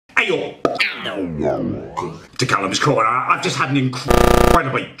Hey up! To Callum's corner, I've just had an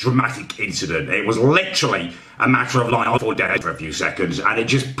incredibly dramatic incident. It was literally a matter of life or death for a few seconds, and it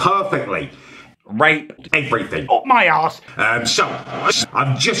just perfectly raped everything up my arse. So,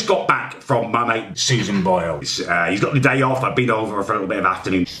 I've just got back from my mate Susan Boyle's. He's got the day off. I've been over for a little bit of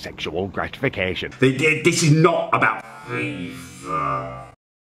afternoon sexual gratification. This is not about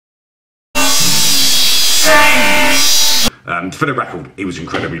for the record, he was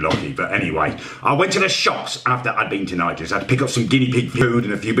incredibly lucky, but anyway, I went to the shops after I'd been to Nigel's. I had to pick up some guinea pig food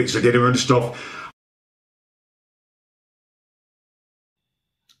and a few bits of dinner and stuff.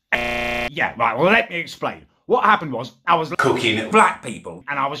 Yeah, right, well, let me explain. What happened was, I was cooking black people,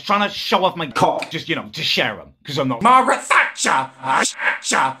 and I was trying to show off my cock, just, you know, to share them, because I'm not Margaret Thatcher.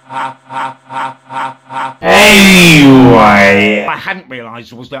 Anyway, what I hadn't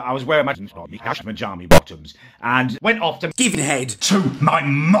realised was that I was wearing my pajama bottoms, and went off to giving head to my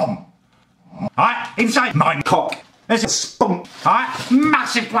mum. Alright, inside my cock, there's a spunk, alright,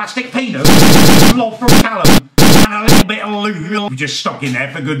 massive plastic penis, love from Callum, and a little bit of lube just stuck in there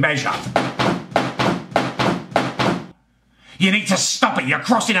for good measure. You need to stop it, you're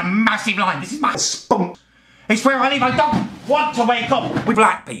crossing a massive line. This is my spunk. It's where I live. I don't want to wake up with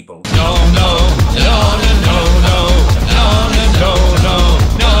black people. No, no, no, no, no, no, no, no,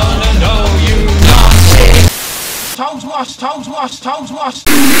 no, no, no, you Nazi. Toes wash.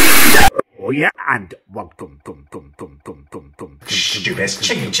 Oh yeah, and welcome, stupid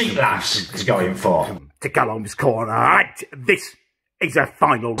cheap laughs is going for. To Callum's corner, right? This is a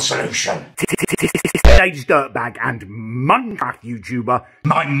final solution. Teenage dirtbag and Minecraft YouTuber,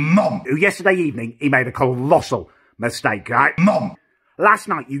 my mum, who yesterday evening he made a colossal mistake, right? Mum, last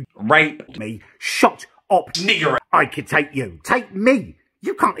night you raped me, shot up nigger. I could take you, take me.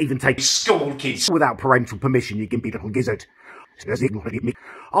 You can't even take school kids without parental permission. You can be little gizzard.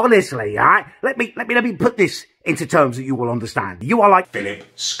 Honestly, alright? Let me put this into terms that you will understand. You are like Philip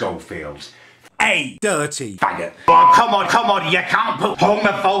Schofield. A dirty faggot. Oh, come on, you can't put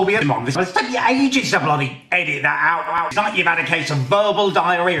homophobia on this. It's taken you ages to bloody edit that out. It's like you've had a case of verbal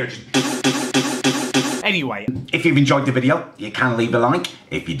diarrhea. Anyway, if you've enjoyed the video, you can leave a like.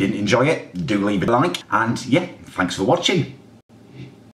 If you didn't enjoy it, do leave a like. And yeah, thanks for watching.